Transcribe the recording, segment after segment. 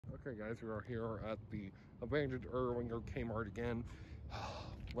Okay guys, we are here at the abandoned Erlanger Kmart again.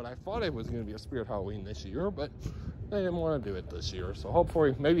 What I thought it was going to be a Spirit Halloween this year, but they didn't want to do it this year. So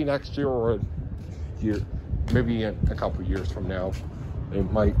hopefully, maybe next year or a year, maybe in a couple years from now, they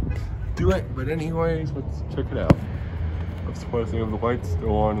might do it. But anyways, let's check it out. I'm surprised they have the lights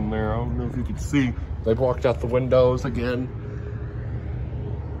still on in there. I don't know if you can see. They blocked out the windows again.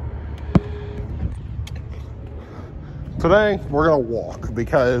 Today, we're gonna walk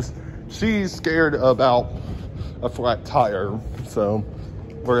because she's scared about a flat tire. So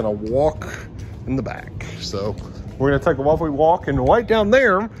we're gonna walk in the back. So we're gonna take a lovely walk, and right down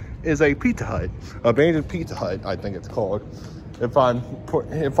there is a Pizza Hut, abandoned Pizza Hut, I think it's called. If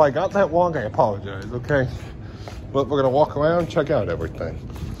I got that wrong, I apologize, okay? But we're gonna walk around, check out everything.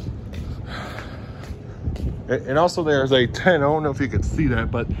 And also there's a tent. I don't know if you can see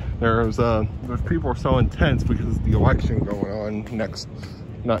that, but there's people selling tents because it's the election going on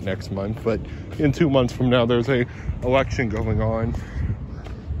not next month, but in 2 months from now, there's a election going on.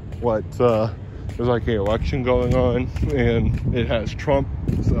 There's like an election going on, and it has Trump,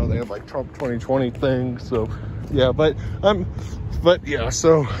 so they have like Trump 2020 things. So yeah, but yeah,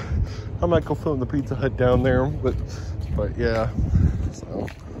 so I might go film the Pizza Hut down there, but yeah, so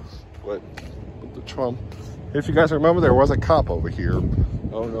with the Trump. If you guys remember, there was a cop over here. I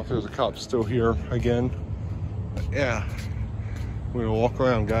don't know if there's a cop still here again. But yeah, we're gonna walk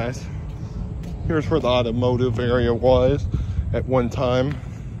around, guys. Here's where the automotive area was at one time.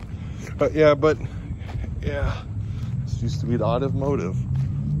 But yeah, this used to be the automotive.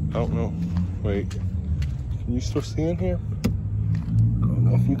 I don't know. Wait, can you still see in here? I don't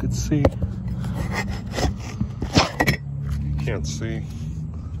know if you could see. Can't see.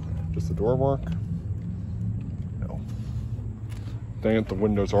 Just the door mark. Dang it, the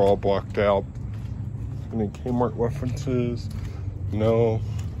windows are all blocked out. Any Kmart references? No.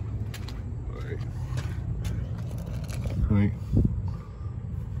 Wait.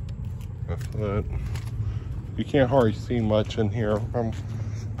 After that, you can't hardly see much in here.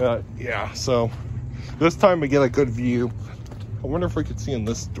 Yeah, so this time we get a good view. I wonder if we could see in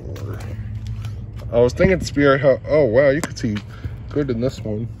this door. I was thinking Spirit Hut. Oh wow, you could see good in this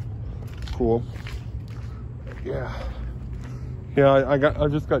one. Cool. Yeah. Yeah, I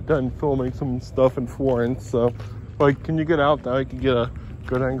just got done filming some stuff in Florence, so like, can you get out there? I can get a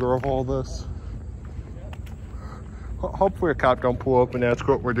good angle of all this. Hopefully a cop don't pull up and ask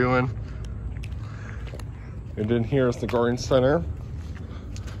what we're doing. And then here's the garden center.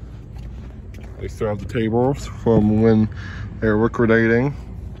 They still have the tables from when they were liquidating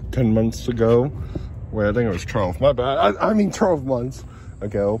 10 months ago. Well, I think it was 12, my bad. I mean 12 months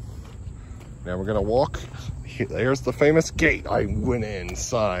ago. Now we're gonna walk. There's the famous gate I went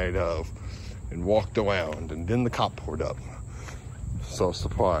inside of and walked around, and then the cop pulled up. So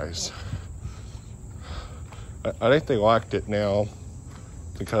surprised. I think they locked it now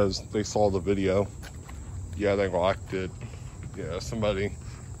because they saw the video. Yeah, they locked it. Yeah, somebody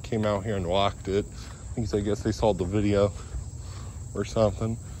came out here and locked it. I guess they saw the video or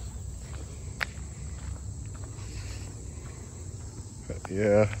something. But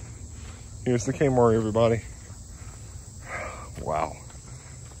yeah, here's the Kmart, everybody. Wow,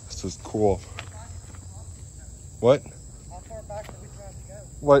 this is cool. What? How far back are we trying to go?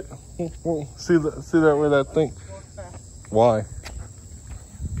 What? See that where that thing? Why?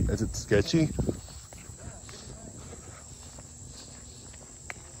 Is it sketchy?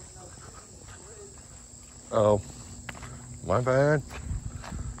 Oh, my bad.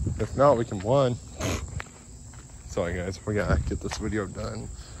 If not, we can run. Sorry guys, we gotta get this video done.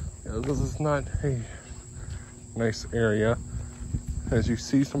 Yeah, this is not a nice area. As you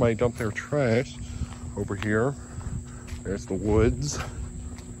see, somebody dumped their trash over here. There's the woods. I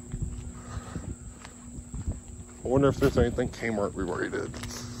wonder if there's anything Kmart related.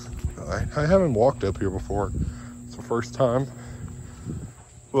 I haven't walked up here before. It's the first time.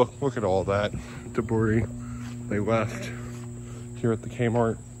 Look at all that debris they left here at the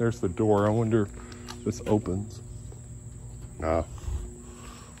Kmart. There's the door. I wonder if this opens. Nah.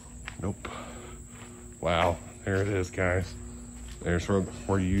 Nope. Wow, there it is, guys. There's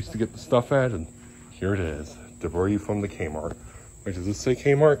where you used to get the stuff at, and here it is. Debris from the Kmart. Wait, does this say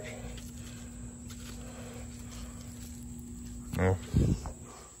Kmart? No.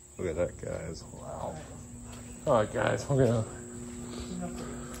 Look at that, guys. Wow. All right, guys, we're gonna...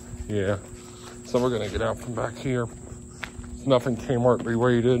 Yeah. So we're gonna get out from back here. It's nothing Kmart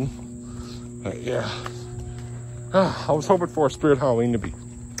related. Yeah. I was hoping for a Spirit Halloween to be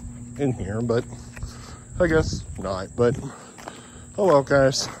in here, but I guess not. But oh well,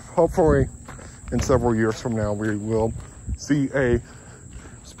 guys. Hopefully in several years from now we will see a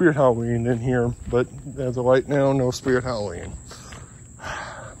Spirit Halloween in here, but as of right now, no Spirit Halloween.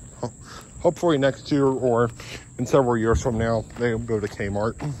 Hopefully next year or in several years from now, they'll go to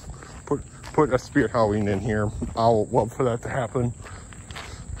Kmart. Put a Spirit Halloween in here. I'll love for that to happen.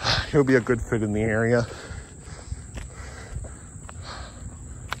 It'll be a good fit in the area.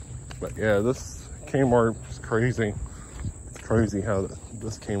 But yeah, this Kmart is crazy. It's crazy how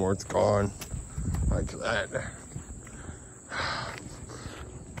this Kmart's gone like that.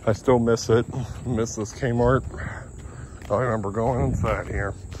 I still miss it. Miss this Kmart. I remember going inside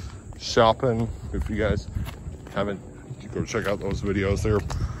here, shopping. If you guys haven't, you go check out those videos. They're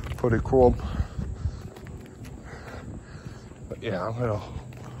pretty cool. But yeah, I'm gonna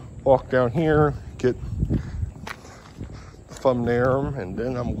walk down here, get the thumbnail, and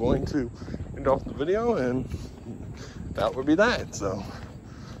then I'm going to end off the video, and that would be that. So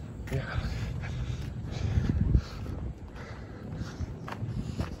yeah.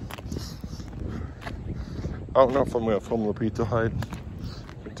 I don't know if I'm gonna film the Pizza Hut.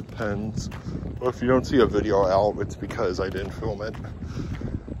 It depends. But if you don't see a video out, it's because I didn't film it.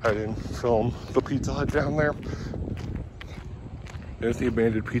 I didn't film the Pizza Hut down there. There's the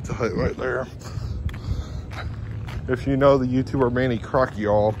abandoned Pizza Hut right there. If you know the YouTuber Manny Crocky,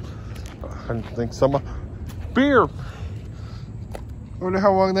 y'all, I think some beer. I wonder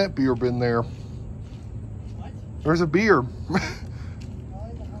how long that beer been there. What? There's a beer.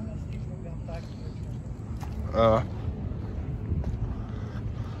 I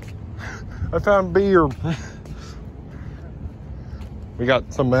found beer. We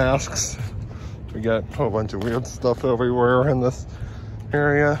got some masks. We got a whole bunch of weird stuff everywhere in this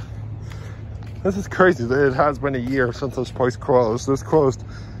area. This is crazy that it has been a year since this place closed. This closed.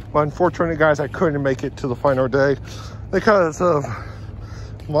 But unfortunately, guys, I couldn't make it to the final day because of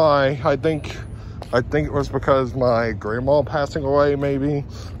I think it was because my grandma passing away, maybe.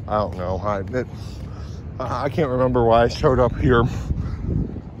 I don't know. I can't remember why I showed up here.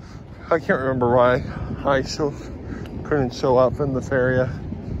 I can't remember why I couldn't show up in this area.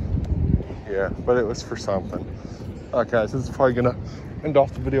 Yeah, but it was for something. Alright guys, this is probably gonna end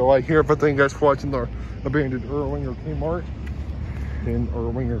off the video right here, but thank you guys for watching the abandoned Erlanger Kmart in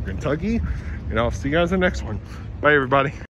Erlanger, Kentucky, and I'll see you guys in the next one. Bye everybody.